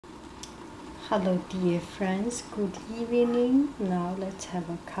Hello dear friends, good evening. Now let's have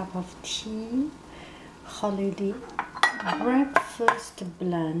a cup of tea. Holiday breakfast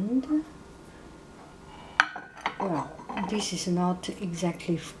blend. Well, this is not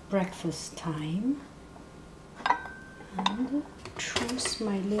exactly breakfast time. And choose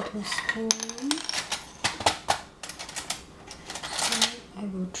my little spoon. And I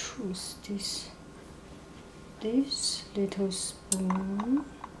will choose this little spoon.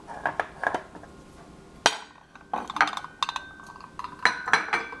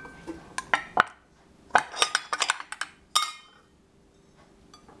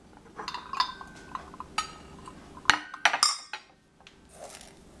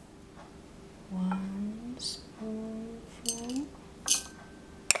 One spoonful,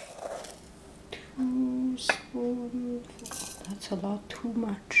 2 spoonfuls. That's a lot too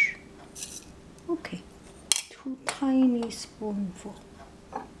much. Okay, 2 tiny spoonfuls.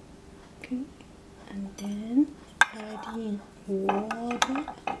 Okay, and then add in water.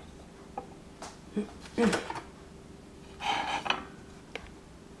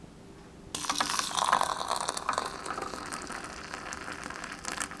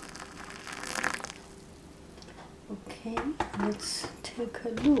 Okay, let's take a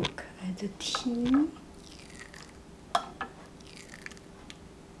look at the tea.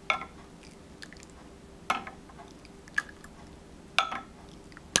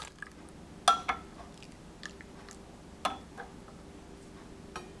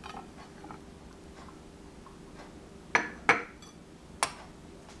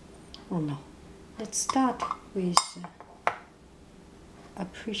 Oh no, let's start with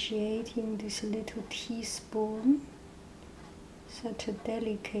appreciating this little teaspoon. Such a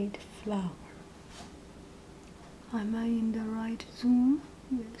delicate flower. Am I in the right zone?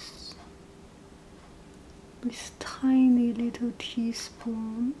 Yes. This tiny little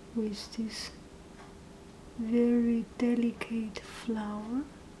teaspoon with this very delicate flower.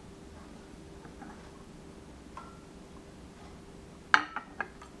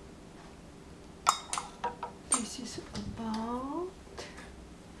 This is about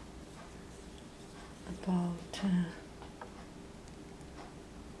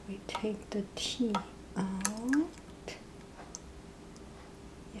we take the tea out.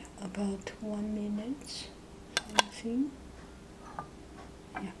 Yeah, about 1 minute something.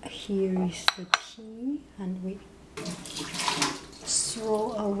 Yeah, here is the tea, and we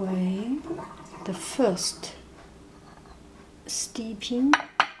throw away the first steeping.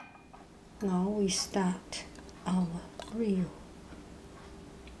 Now we start our real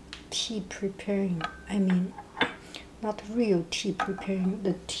tea preparing. I mean, not real tea preparing,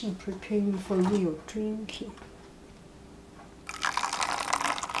 the tea preparing for real drinking.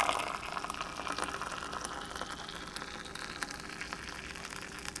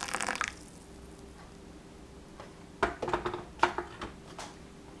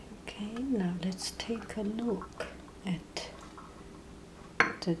 Okay, now let's take a look at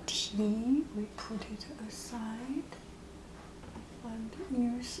the tea. We put it aside and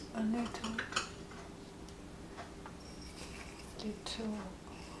use a little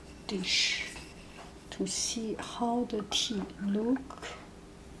dish to see how the tea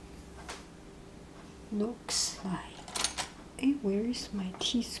looks like. Hey, where is my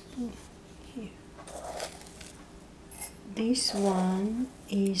teaspoon? Here. This one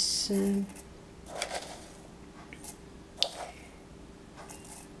is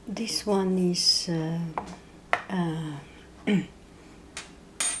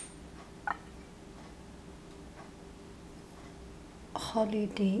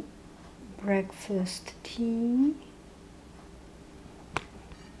holiday breakfast tea.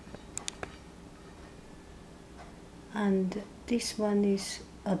 And this one is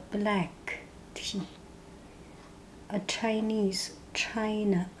a black tea, a Chinese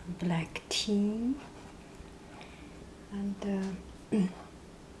China black tea. And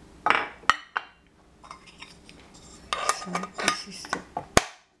so this is the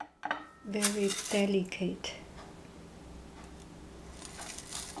very delicate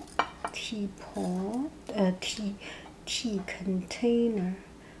teapot, tea container,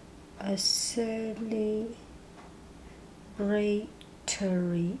 a celebratory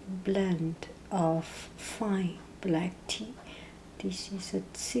blend of fine black tea. This is a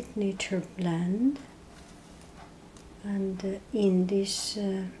signature blend, and in this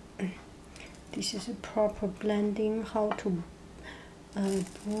this is a proper blending, how to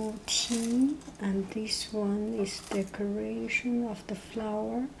brew tea. And this one is decoration of the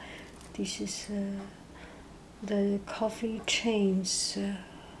flower. This is the coffee chain's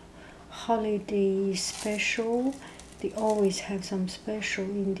holiday special. They always have some special.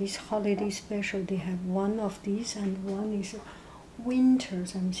 In this holiday special, they have one of these and one is winter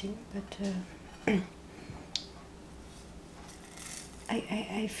something. But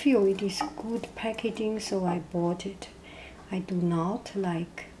I feel it is good packaging, so I bought it. I do not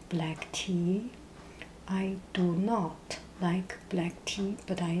like black tea. I do not like black tea,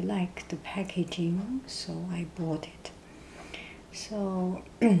 but I like the packaging, so I bought it. So,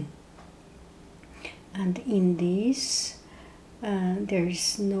 and in this, there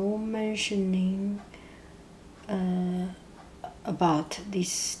is no mentioning about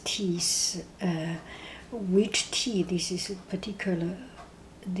these teas, which tea this is particular.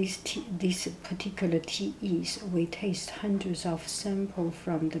 This particular tea is. We taste hundreds of samples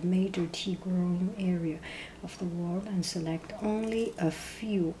from the major tea growing area of the world and select only a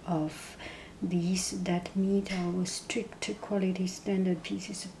few of these that meet our strict quality standard.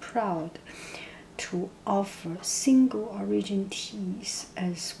 Pieces proud to offer single origin teas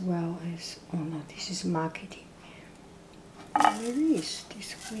as well as, oh no, this is marketing. Where is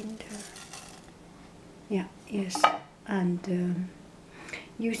this winter? Yeah, yes, and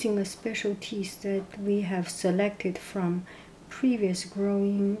using a special teas that we have selected from previous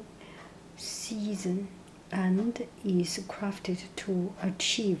growing season and is crafted to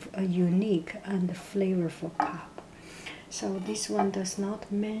achieve a unique and flavorful cup. So this one does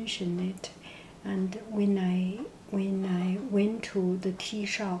not mention it. And when I went to the tea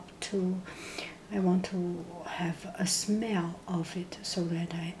shop I want to have a smell of it, so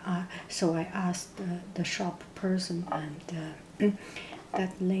that I asked the shop person, and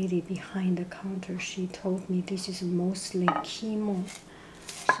that lady behind the counter, she told me this is mostly Qimeng,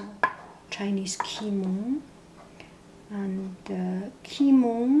 so Chinese Qimeng. And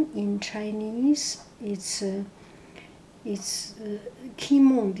Qimeng in Chinese, it's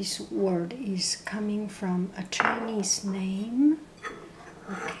Qimeng. This word is coming from a Chinese name.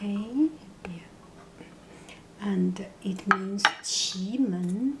 Okay, yeah, and it means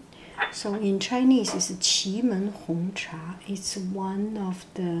Qimen. So in Chinese, it's Qimen Hong Cha. It's one of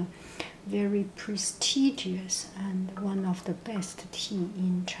the very prestigious and one of the best tea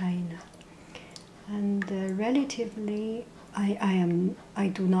in China. And relatively,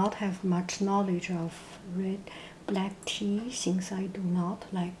 I do not have much knowledge of black tea, since I do not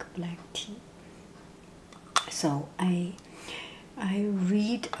like black tea. So I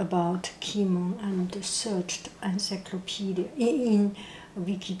read about Qimeng and searched encyclopedia in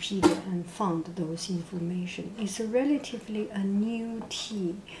Wikipedia and found those information. It's relatively a new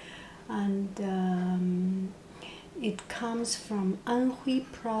tea, and it comes from Anhui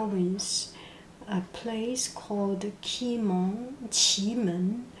province, a place called Qimen.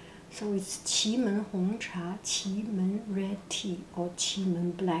 So it's Qimen Hong Cha, Qimen red tea, or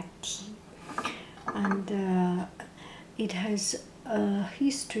Qimen black tea. And it has a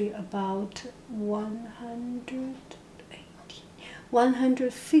history about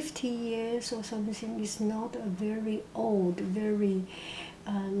 150 years or something. It's not a very old, very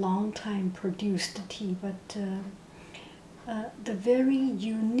long time produced tea, but the very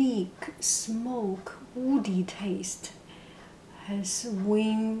unique smoke, woody taste has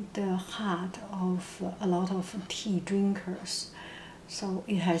won the heart of a lot of tea drinkers. So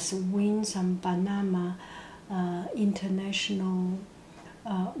it has won some Panama International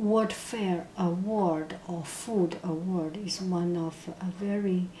World Fair Award or Food Award. Is one of a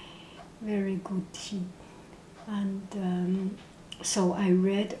very, very good tea. And so I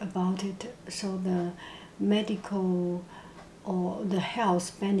read about it. So the medical or the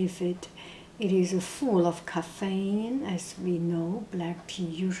health benefit, it is full of caffeine, as we know black tea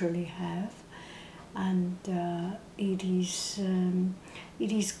usually have, and it is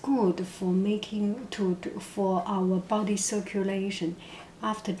good for for our body circulation.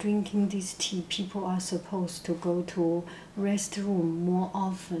 After drinking this tea, people are supposed to go to restroom more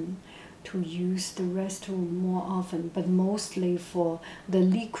often, to use the restroom more often, but mostly for the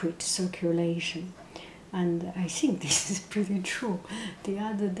liquid circulation. And I think this is pretty true. The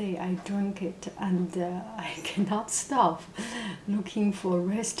other day I drank it, and I cannot stop looking for a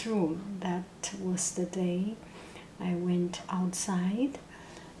restroom. That was the day I went outside,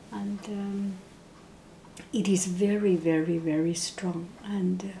 and it is very, very, very strong.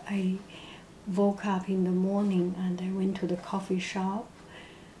 And I woke up in the morning and I went to the coffee shop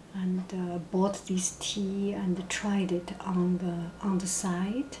and bought this tea and tried it on the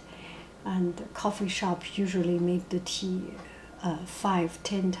side. And coffee shop usually make the tea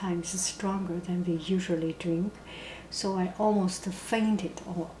 5-10 times stronger than we usually drink. So I almost fainted,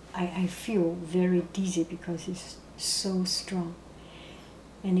 or I feel very dizzy because it's so strong.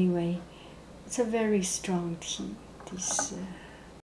 Anyway, it's a very strong tea. this